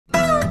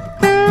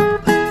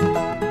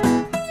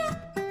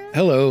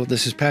Hello,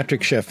 this is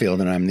Patrick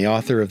Sheffield, and I'm the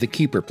author of the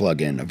Keyper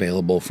plugin,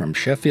 available from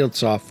Sheffield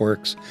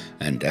Softworks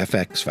and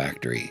FX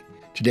Factory.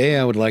 Today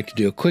I would like to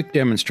do a quick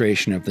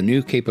demonstration of the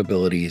new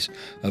capabilities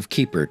of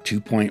Keyper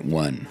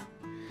 2.1.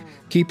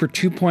 Keyper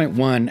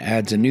 2.1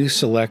 adds a new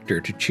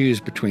selector to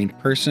choose between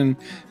person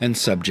and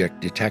subject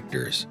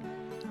detectors.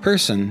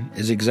 Person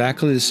is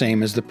exactly the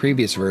same as the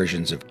previous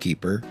versions of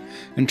Keyper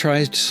and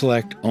tries to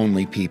select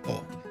only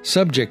people.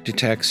 Subject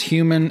detects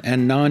human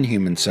and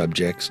non-human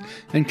subjects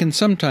and can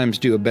sometimes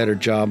do a better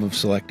job of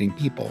selecting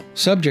people.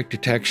 Subject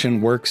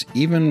detection works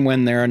even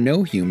when there are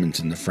no humans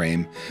in the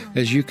frame,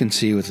 as you can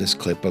see with this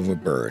clip of a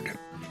bird.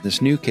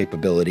 This new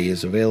capability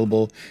is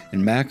available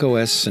in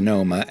macOS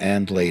Sonoma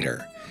and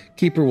later.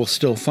 Keyper will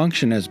still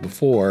function as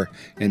before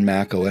in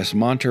macOS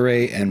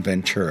Monterey and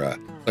Ventura,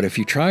 but if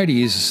you try to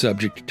use a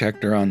subject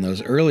detector on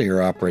those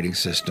earlier operating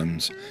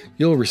systems,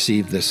 you'll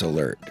receive this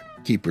alert.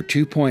 Keyper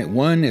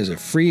 2.1 is a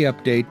free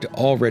update to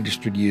all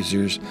registered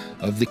users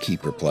of the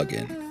Keyper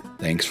plugin.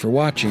 Thanks for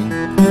watching.